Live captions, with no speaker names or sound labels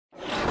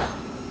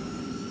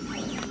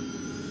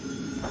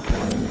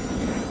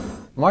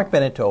Marc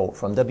Beneteau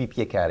from WP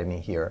Academy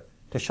here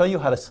to show you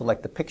how to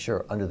select the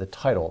picture under the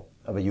title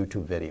of a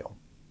YouTube video.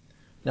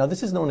 Now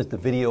this is known as the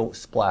video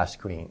splash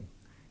screen.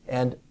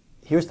 And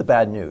here's the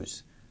bad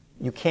news.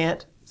 You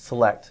can't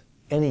select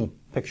any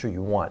picture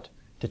you want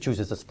to choose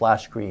as a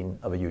splash screen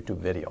of a YouTube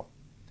video.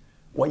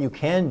 What you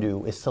can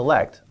do is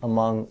select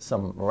among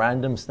some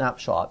random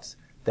snapshots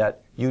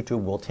that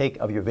YouTube will take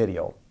of your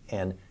video,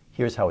 and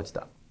here's how it's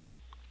done.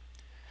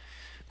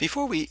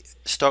 Before we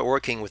start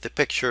working with the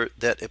picture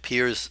that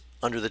appears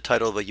under the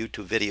title of a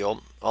YouTube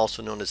video,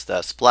 also known as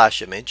the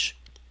splash image,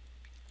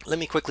 let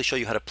me quickly show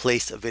you how to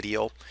place a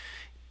video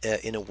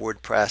in a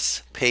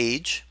WordPress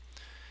page.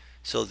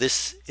 So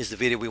this is the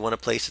video we want to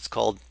place. It's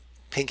called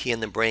Pinky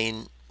and the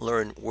Brain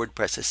Learn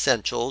WordPress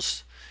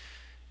Essentials.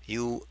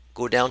 You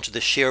go down to the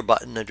share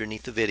button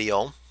underneath the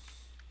video.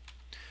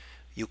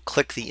 You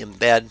click the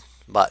embed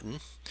button,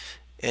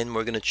 and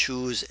we're going to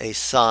choose a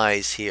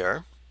size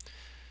here.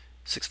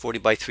 640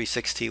 by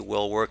 360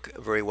 will work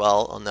very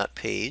well on that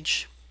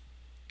page.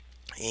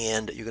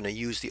 And you're going to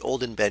use the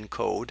old embed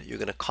code. You're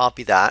going to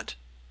copy that,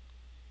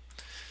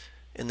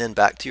 and then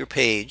back to your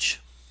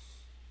page,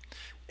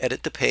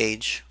 edit the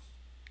page,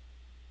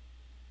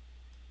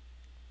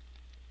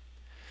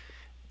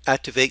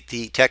 activate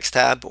the text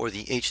tab or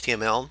the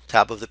HTML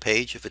tab of the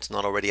page if it's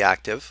not already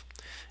active,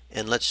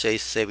 and let's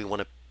say we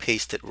want to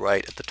paste it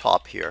right at the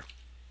top here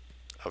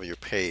of your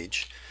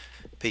page.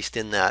 Paste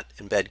in that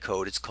embed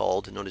code. It's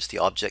called, notice the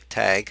object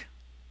tag,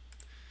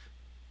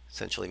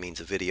 essentially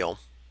means a video.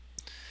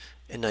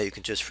 And now you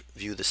can just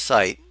view the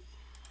site,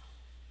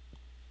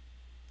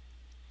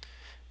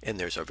 and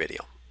there's our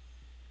video.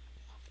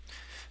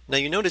 Now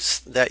you notice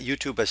that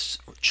YouTube has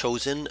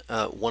chosen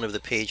one of the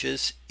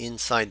pages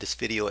inside this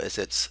video as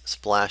its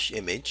splash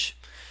image,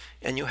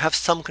 and you have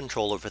some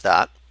control over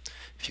that.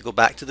 If you go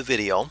back to the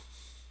video,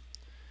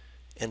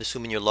 and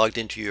assuming you're logged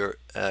into your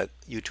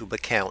YouTube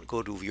account,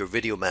 go to your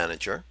video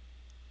manager,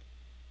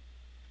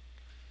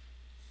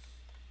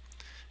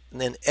 and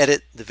then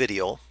edit the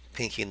video,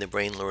 Pinky and the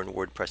Brain Learn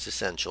WordPress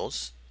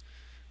Essentials.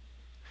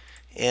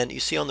 And you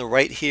see on the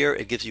right here,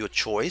 it gives you a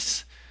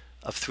choice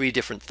of 3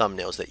 different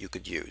thumbnails that you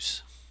could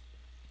use.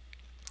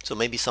 So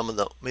maybe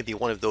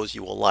one of those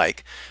you will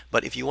like,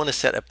 but if you want to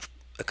set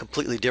a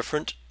completely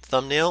different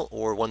thumbnail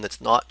or one that's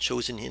not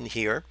chosen in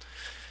here,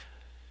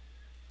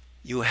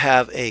 you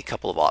have a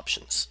couple of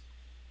options.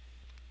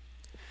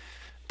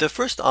 The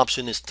first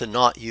option is to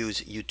not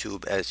use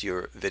YouTube as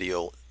your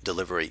video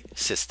delivery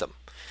system.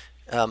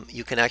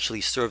 You can actually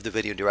serve the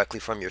video directly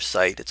from your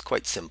site. It's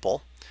quite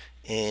simple,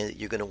 and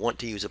you're going to want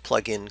to use a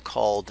plugin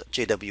called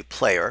JW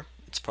Player.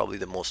 It's probably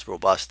the most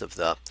robust of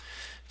the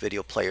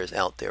video players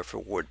out there for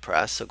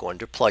WordPress. So go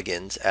under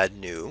Plugins, add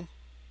New,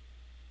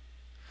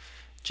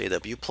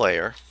 JW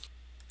Player,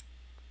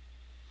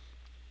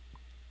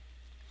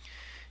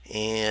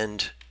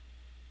 and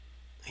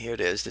here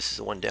it is. This is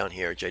the one down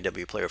here,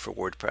 JW Player for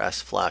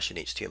WordPress, Flash and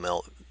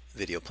HTML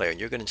video player, and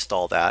you're going to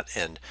install that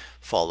and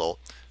follow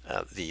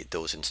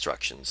those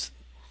instructions.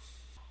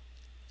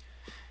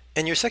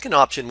 And your second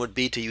option would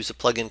be to use a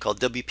plugin called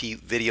WP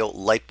Video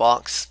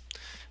Lightbox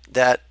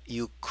that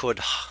you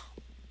could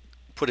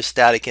put a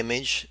static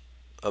image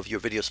of your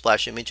video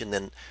splash image and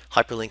then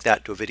hyperlink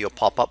that to a video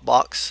pop-up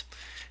box.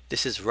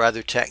 This is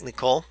rather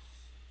technical,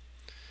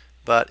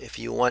 but if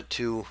you want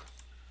to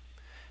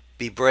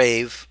be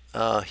brave,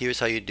 here's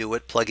how you do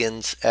it.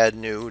 Plugins, add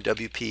new,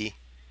 WP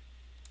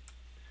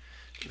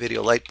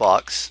Video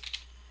Lightbox.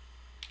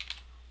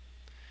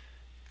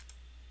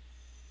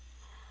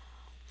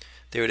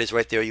 There it is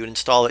right there. You would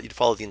install it, you'd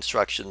follow the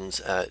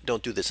instructions.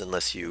 Don't do this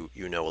unless you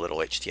know a little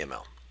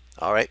HTML.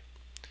 All right.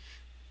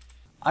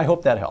 I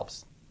hope that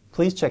helps.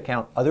 Please check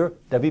out other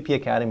WP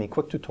Academy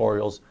quick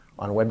tutorials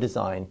on web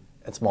design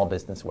and small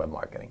business web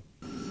marketing.